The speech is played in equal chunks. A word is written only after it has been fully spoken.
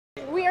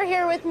We are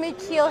here with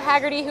McKeel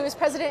Hagerty, who is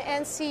president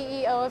and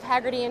CEO of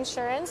Hagerty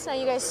Insurance. Now,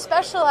 you guys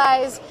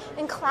specialize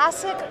in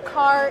classic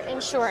car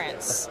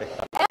insurance.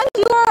 And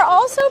you are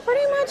also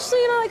pretty much,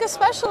 like a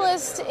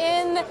specialist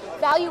in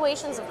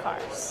valuations of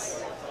cars.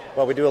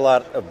 Well, we do a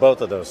lot of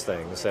both of those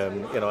things,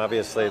 and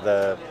obviously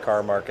the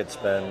car market's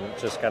been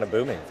just kind of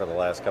booming for the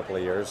last couple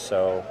of years,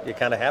 so you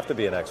kind of have to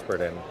be an expert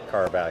in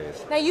car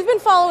values. Now, you've been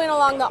following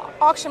along the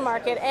auction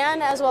market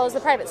and as well as the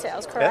private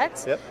sales,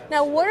 correct? Yep.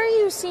 Now, what are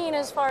you seeing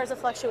as far as the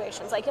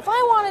fluctuations? Like, if I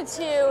wanted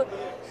to,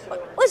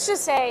 let's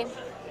just say,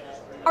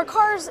 are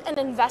cars an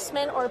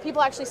investment, or are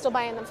people actually still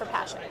buying them for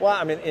passion? Well,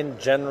 I mean, in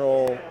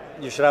general,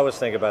 you should always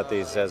think about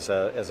these as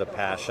a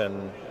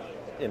passion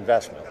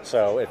investment.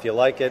 So if you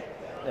like it,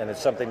 and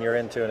it's something you're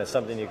into and it's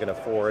something you can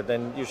afford,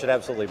 then you should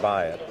absolutely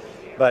buy it.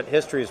 But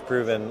history has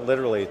proven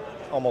literally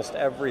almost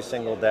every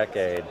single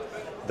decade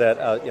that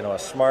a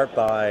smart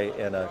buy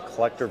in a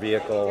collector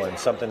vehicle and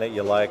something that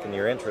you like and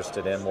you're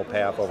interested in will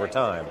pay off over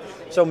time.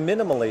 So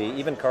minimally,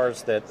 even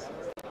cars that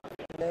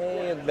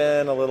may have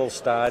been a little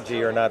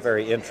stodgy or not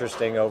very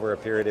interesting over a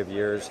period of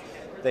years,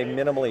 they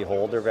minimally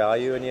hold their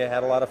value, and you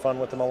had a lot of fun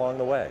with them along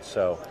the way.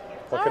 So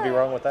what could be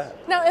wrong with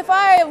that? Now, if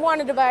I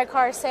wanted to buy a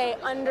car, say,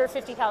 under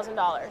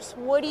 $50,000,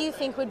 what do you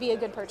think would be a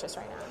good purchase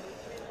right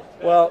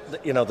now? Well,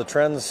 the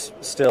trends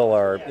still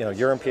are,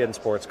 European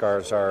sports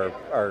cars are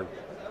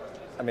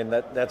I mean,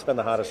 that's been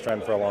the hottest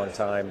trend for a long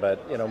time,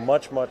 but,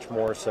 much, much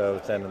more so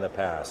than in the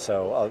past.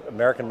 So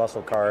American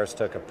muscle cars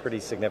took a pretty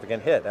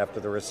significant hit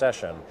after the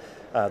recession.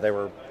 They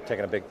were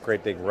taking a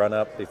great big run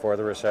up before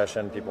the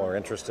recession. People were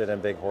interested in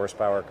big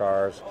horsepower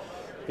cars.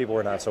 People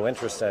were not so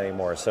interested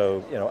anymore.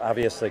 So,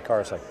 obviously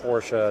cars like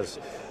Porsches,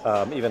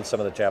 even some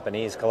of the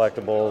Japanese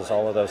collectibles,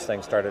 all of those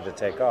things started to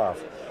take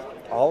off.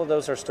 All of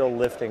those are still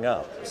lifting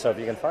up. So if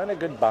you can find a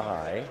good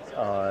buy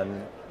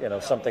on,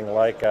 something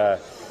like,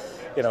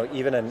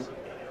 even in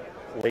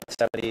late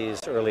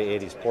 70s, early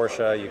 80s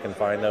Porsche, you can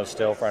find those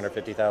still for under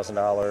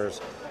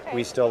 $50,000.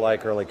 We still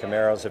like early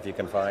Camaros if you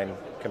can find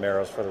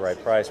Camaros for the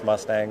right price.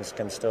 Mustangs,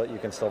 you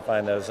can still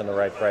find those in the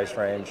right price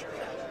range.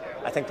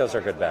 I think those are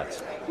good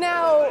bets.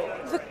 Now,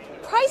 the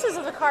prices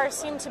of the cars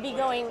seem to be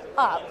going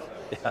up,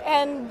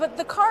 but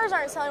the cars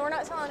aren't selling. We're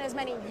not selling as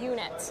many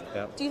units.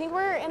 Yeah. Do you think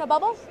we're in a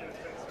bubble?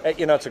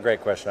 It's a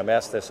great question. I'm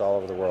asked this all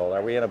over the world.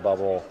 Are we in a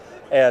bubble?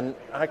 And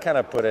I kind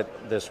of put it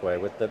this way: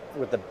 with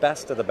the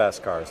best of the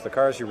best cars, the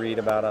cars you read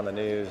about on the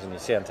news and you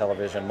see on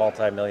television,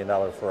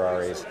 multi-million-dollar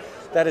Ferraris,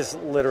 that is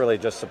literally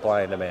just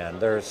supply and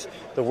demand.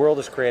 The world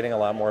is creating a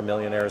lot more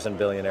millionaires and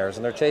billionaires,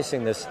 and they're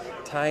chasing this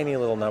tiny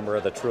little number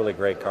of the truly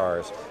great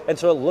cars. And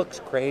so it looks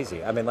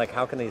crazy. I mean, like,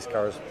 how can these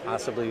cars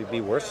possibly be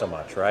worth so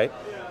much, right?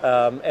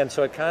 And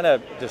so it kind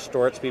of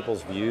distorts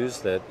people's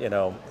views that,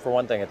 for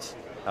one thing, it's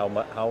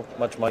how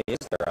much money is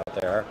there out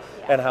there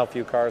and how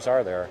few cars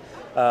are there.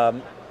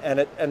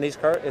 And these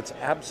cars, it's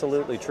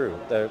absolutely true.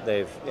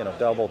 They've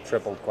doubled,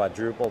 tripled,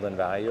 quadrupled in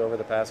value over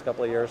the past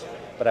couple of years.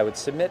 But I would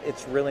submit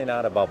it's really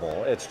not a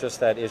bubble. It's just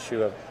that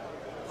issue of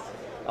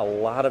a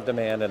lot of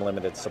demand and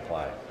limited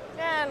supply.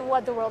 And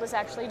what the world is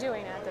actually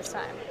doing at this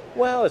time.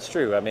 Well, it's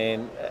true. I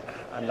mean,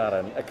 I'm not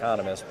an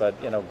economist, but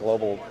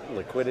global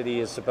liquidity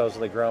is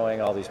supposedly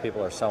growing. All these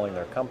people are selling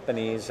their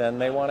companies,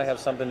 and they want to have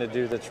something to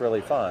do that's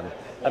really fun.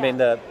 Yeah. I mean,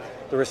 the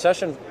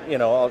recession,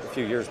 a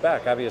few years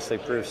back, obviously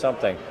proved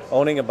something.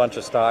 Owning a bunch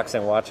of stocks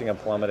and watching them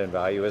plummet in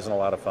value isn't a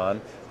lot of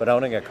fun, but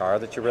owning a car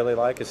that you really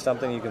like is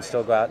something you can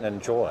still go out and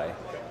enjoy.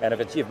 And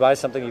if you buy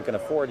something you can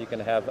afford, you can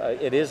have.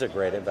 It is a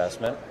great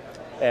investment,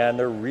 and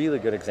they're really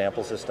good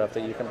examples of stuff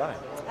that you can buy.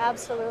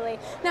 Absolutely.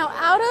 Now,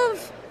 out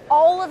of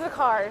all of the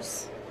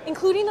cars,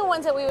 including the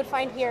ones that we would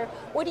find here,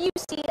 what do you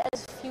see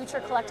as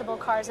future collectible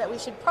cars that we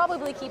should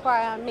probably keep our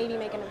eye on, maybe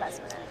make an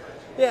investment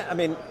in? Yeah, I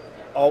mean,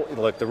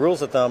 look, the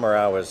rules of thumb are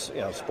always,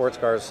 sports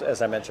cars,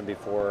 as I mentioned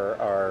before,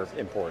 are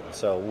important.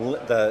 So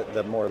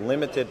the more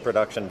limited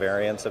production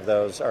variants of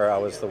those are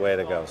always the way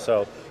to go.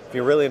 So if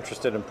you're really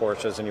interested in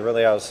Porsches and you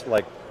really always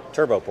like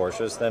turbo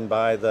Porsches, then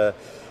buy the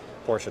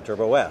Porsche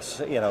Turbo S,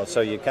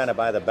 so you kind of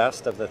buy the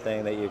best of the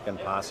thing that you can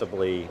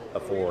possibly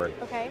afford.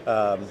 Okay.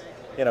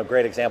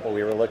 Great example,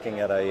 we were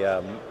looking at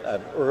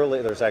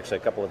there's actually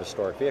a couple of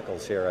historic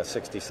vehicles here, a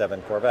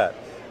 67 Corvette.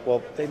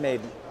 Well, they made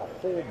a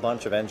whole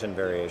bunch of engine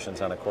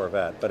variations on a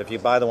Corvette, but if you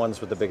buy the ones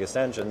with the biggest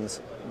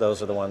engines,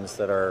 those are the ones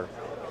that are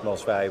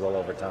most valuable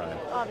over time,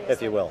 obviously,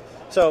 if you will.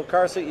 So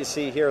cars that you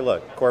see here,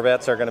 look,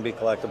 Corvettes are going to be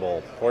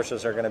collectible,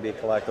 Porsches are going to be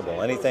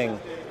collectible, anything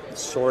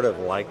sort of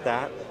like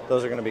that,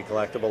 those are going to be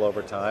collectible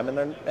over time,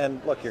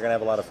 and look, you're going to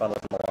have a lot of fun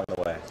with them along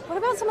the way. What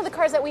about some of the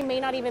cars that we may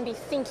not even be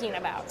thinking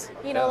about?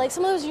 Like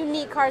some of those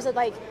unique cars that,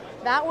 like,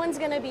 that one's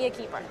going to be a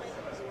keeper.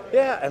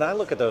 Yeah, and I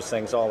look at those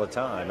things all the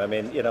time. I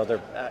mean,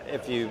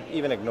 if you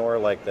even ignore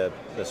like the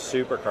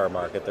supercar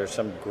market, there's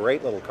some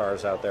great little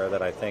cars out there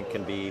that I think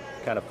can be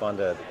kind of fun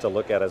to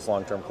look at as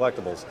long-term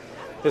collectibles.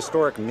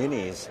 historic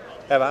minis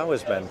have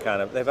always been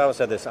they've always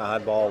had this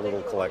oddball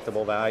little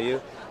collectible value.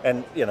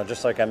 And,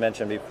 just like I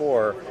mentioned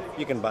before,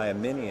 you can buy a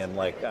mini in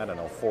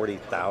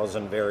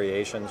 40,000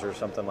 variations or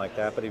something like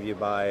that. But if you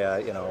buy,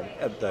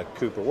 the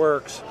Cooper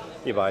Works,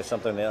 you buy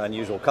something in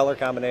unusual color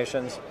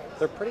combinations,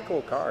 they're pretty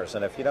cool cars.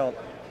 And if you don't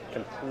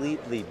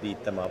completely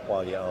beat them up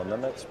while you own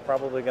them, it's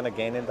probably going to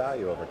gain in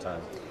value over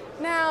time.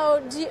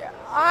 Now,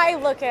 I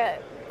look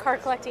at car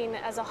collecting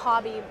as a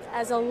hobby,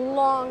 as a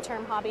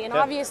long-term hobby, and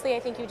obviously I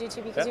think you do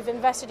too, because you've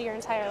invested your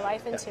entire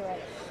life into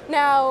it.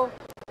 Now,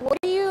 what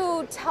do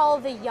you tell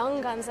the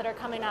young guns that are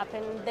coming up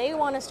and they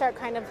want to start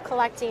kind of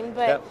collecting,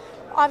 but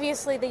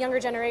obviously the younger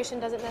generation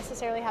doesn't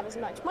necessarily have as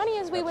much money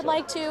as we would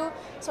like to,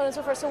 so on and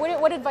so forth. So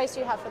what advice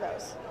do you have for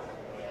those?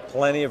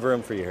 Plenty of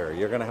room for you here.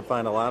 You're going to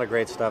find a lot of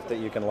great stuff that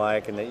you can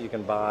like and that you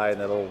can buy, and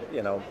it'll,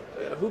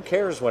 who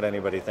cares what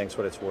anybody thinks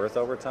what it's worth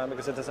over time,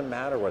 because it doesn't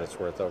matter what it's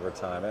worth over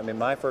time. I mean,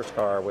 my first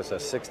car was a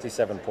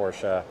 67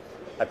 Porsche.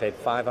 I paid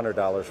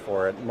 $500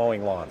 for it,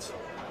 mowing lawns.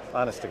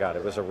 Honest to God,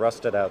 it was a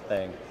rusted out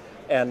thing.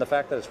 And the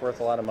fact that it's worth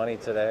a lot of money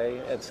today,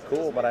 it's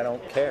cool, but I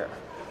don't care.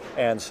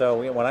 And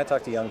so when I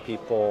talk to young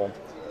people,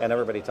 and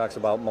everybody talks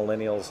about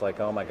millennials like,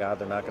 oh my God,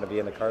 they're not going to be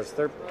into cars.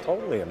 They're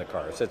totally into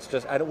cars. It's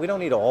just, we don't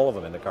need all of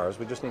them into cars.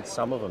 We just need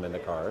some of them into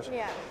cars.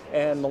 Yeah.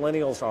 And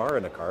millennials are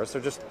into cars.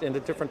 They're just into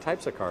different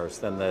types of cars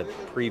than the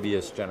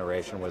previous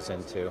generation was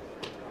into.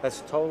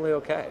 That's totally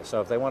okay.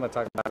 So if they want to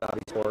talk about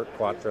Audi Sport,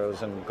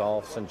 Quattros, and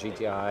Golfs, and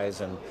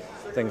GTIs, and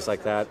things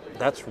like that,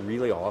 that's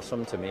really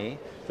awesome to me.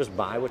 Just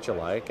buy what you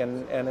like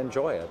and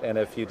enjoy it. And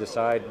if you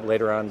decide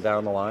later on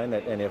down the line,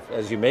 and if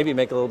as you maybe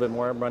make a little bit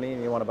more money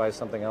and you want to buy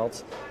something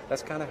else,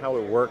 that's kind of how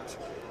it worked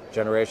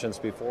generations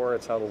before.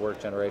 It's how it'll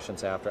work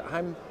generations after.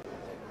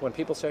 When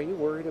people say, are you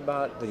worried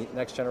about the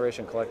next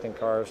generation collecting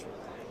cars?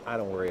 I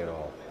don't worry at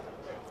all.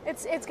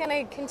 It's going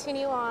to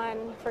continue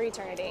on for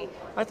eternity.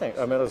 I think,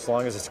 as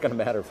long as it's going to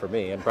matter for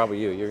me, and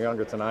probably you. You're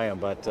younger than I am,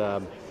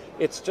 but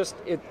it's just,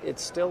 it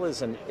still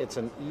is it's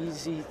an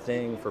easy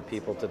thing for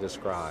people to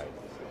describe.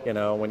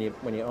 When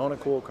you own a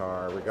cool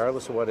car,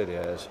 regardless of what it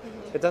is,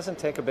 it doesn't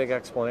take a big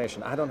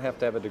explanation. I don't have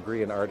to have a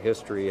degree in art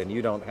history, and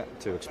you don't have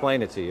to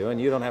explain it to you, and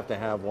you don't have to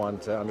have one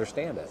to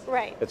understand it.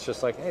 Right. It's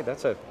just like, hey,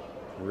 that's a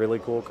really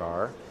cool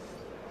car,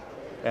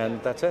 and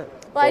that's it.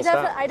 Well,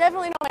 I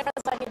definitely know my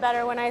friends like me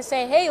better when I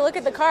say, hey, look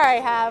at the car I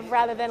have,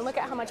 rather than look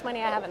at how much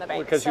money I have in the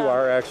bank. Because you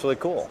are actually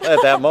cool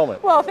at that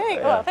moment. Well,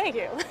 thank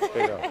you.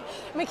 There you go.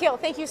 McKeel,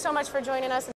 thank you so much for joining us.